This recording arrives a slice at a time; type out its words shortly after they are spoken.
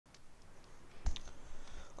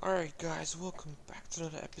Alright guys, welcome back to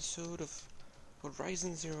another episode of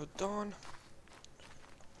Horizon Zero Dawn.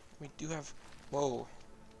 We do have... Whoa.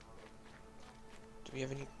 Do we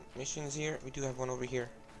have any missions here? We do have one over here.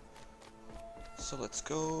 So let's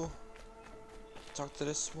go. Talk to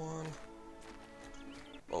this one.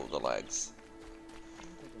 Oh, the lags.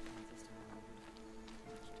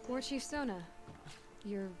 War Chief Sona,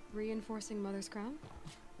 you're reinforcing Mother's Crown?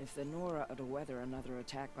 If the Nora are to weather another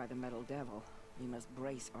attack by the Metal Devil, we must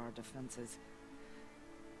brace our defenses.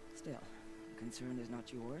 Still, the concern is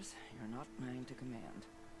not yours. You're not mine to command.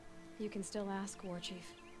 You can still ask, War Chief.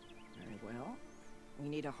 Very well. We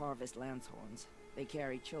need to harvest lance horns. They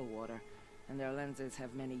carry chill water, and their lenses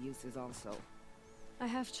have many uses also. I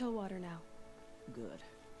have chill water now. Good.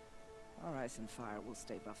 Our ice and fire will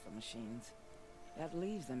stay off the machines. That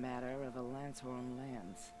leaves the matter of a Lancehorn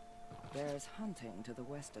lance. There's hunting to the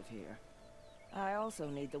west of here. I also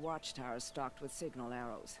need the watchtowers stocked with signal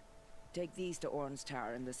arrows. Take these to Orn's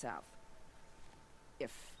Tower in the south.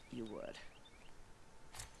 If you would.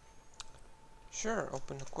 Sure,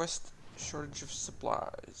 open the quest. Shortage of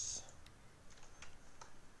supplies.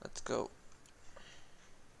 Let's go.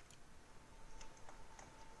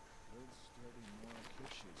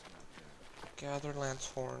 Gather lance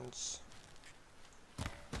horns.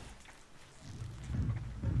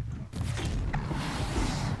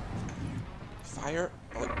 Fire.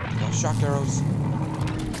 Oh, shock arrows.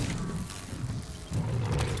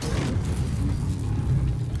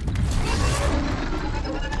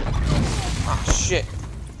 Ah, shit.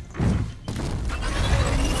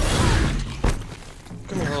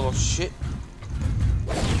 Come here, little shit.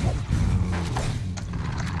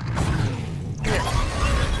 Come here.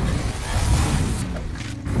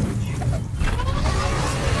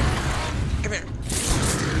 Come here.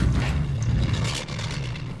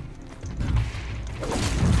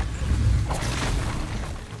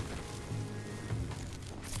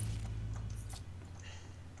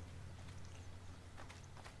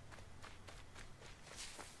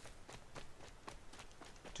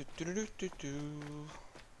 Do.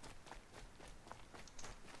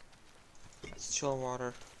 It's chill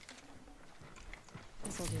water.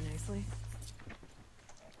 This'll do nicely.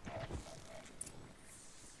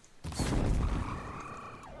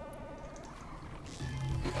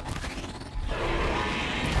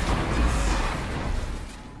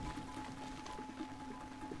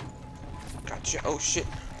 Gotcha. Oh shit.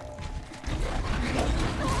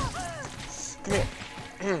 Come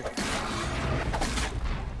here.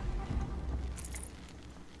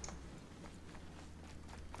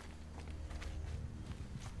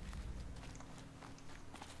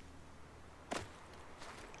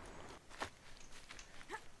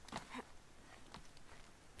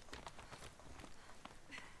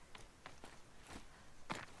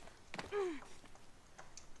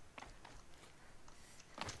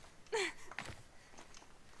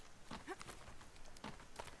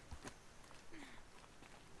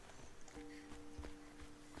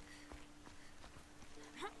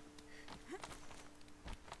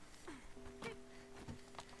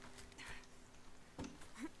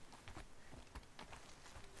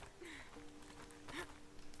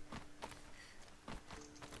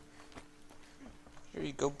 Here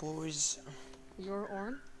you go, boys. You're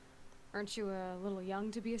Orn? Aren't you a little young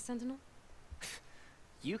to be a sentinel?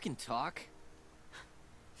 You can talk.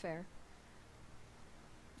 Fair.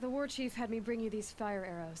 The War Chief had me bring you these fire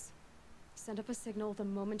arrows. Send up a signal the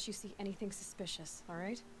moment you see anything suspicious,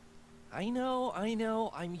 alright? I know,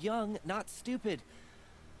 I'm young, not stupid.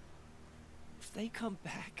 If they come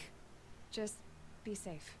back... Just be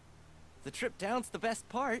safe. The trip down's the best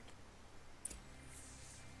part.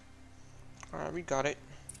 Alright, we got it.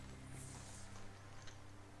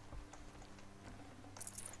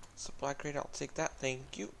 Supply crate, I'll take that,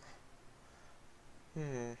 thank you.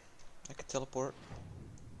 I could teleport.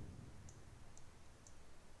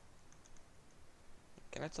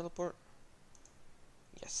 Can I teleport?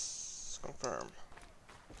 Yes, confirm.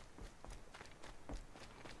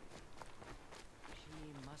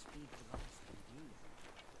 She must be blessed with you.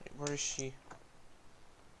 Wait, where is she?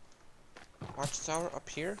 Watchtower up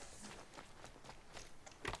here?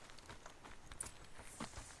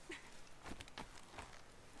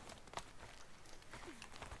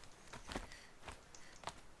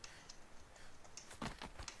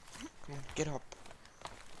 Come on, get up.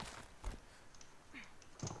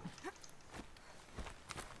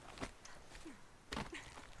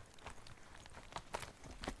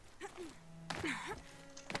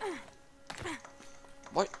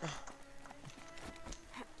 What?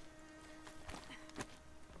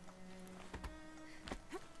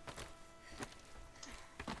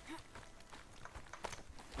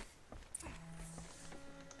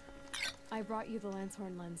 I brought you the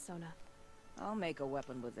Lancehorn lens, Sona. I'll make a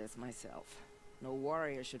weapon with this myself. No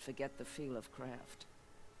warrior should forget the feel of craft.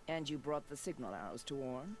 And you brought the signal arrows to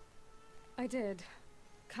Orn? I did.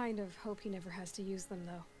 Kind of hope he never has to use them,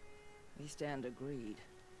 though. We stand agreed.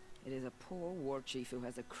 It is a poor war chief who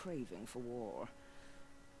has a craving for war.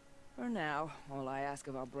 For now, all I ask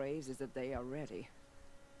of our braves is that they are ready.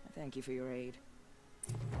 I thank you for your aid.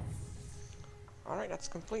 Alright, that's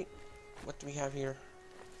complete. What do we have here?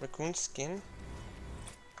 Raccoon skin?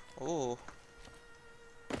 Oh.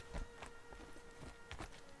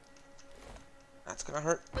 That's gonna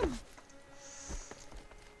hurt.